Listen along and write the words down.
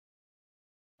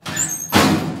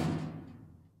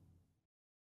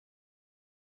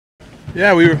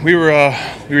Yeah, we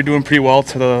were doing pretty well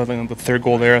to the third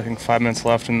goal there. I think 5 minutes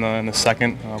left in the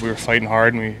second. We were fighting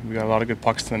hard, and we got a lot of good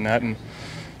pucks to the net and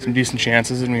some decent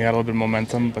chances, and we had a little bit of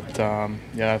momentum. But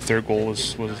yeah, the third goal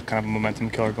was kind of a momentum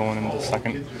killer going into the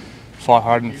second. Fought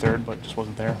hard in the third, but just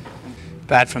wasn't there.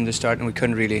 Bad from the start, and we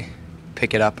couldn't really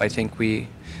pick it up. I think we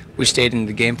stayed in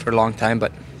the game for a long time,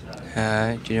 but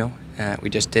we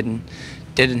just didn't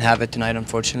have it tonight,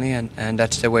 unfortunately, and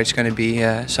that's the way it's going to be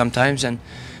sometimes. And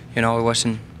it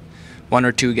wasn't one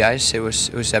or two guys; it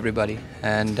was everybody.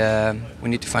 And we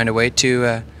need to find a way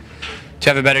to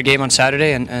have a better game on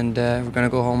Saturday, and we're going to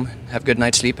go home, have a good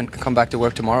night's sleep, and come back to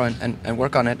work tomorrow and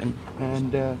work on it. And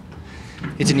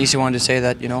it's an easy one to say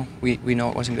that we know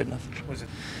it wasn't good enough. Was it?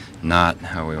 Not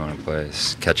how we want to play.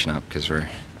 It's catching up because we're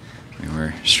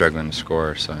struggling to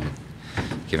score. So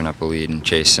giving up a lead and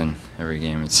chasing every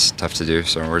game, it's tough to do.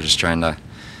 So we're just trying to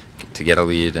get a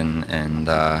lead and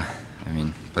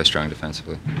play strong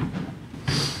defensively.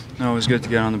 No, it was good to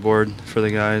get on the board for the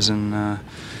guys, and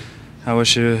I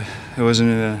wish it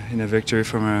wasn't a victory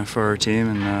for our team.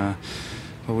 And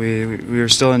but we were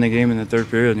still in the game in the third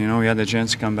period. We had the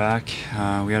chance to come back.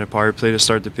 We had a power play to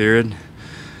start the period.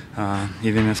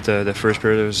 Even if the first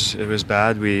period was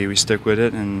bad, we stick with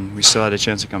it, and we still had a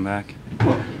chance to come back.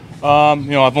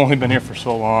 I've only been here for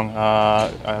so long.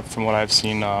 From what I've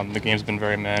seen, the game's been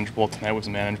very manageable. Tonight was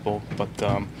manageable, but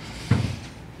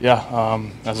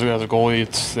as a goalie,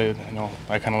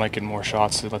 I kind of like getting more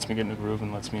shots. It lets me get in the groove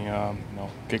and lets me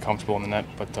get comfortable in the net.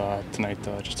 But tonight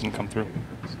just didn't come through.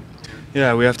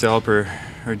 Yeah, we have to help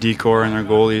our D-core and our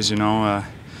goalies.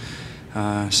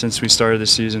 Since we started the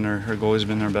season, our goalie's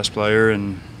been our best player,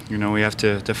 and we have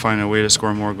to find a way to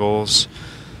score more goals.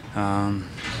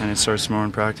 And it starts more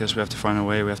in practice. We have to find a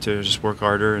way. We have to just work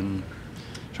harder and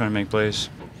try to make plays.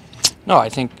 No, I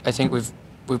think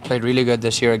we've played really good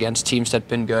this year against teams that've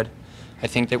been good. I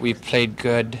think that we've played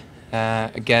good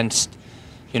against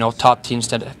top teams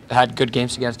that had good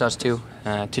games against us too.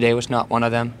 Today was not one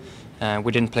of them.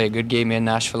 We didn't play a good game in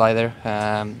Nashville either.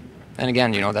 And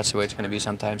again, that's the way it's going to be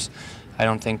sometimes. I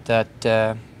don't think that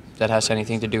that has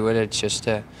anything to do with it. It's just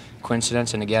a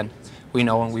coincidence. And again, we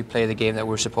know when we play the game that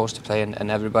we're supposed to play,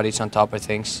 and everybody's on top of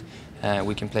things,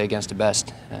 we can play against the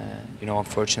best.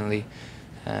 Unfortunately,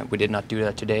 we did not do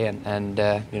that today, and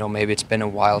maybe it's been a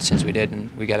while since we did,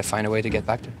 and we got to find a way to get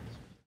back to it.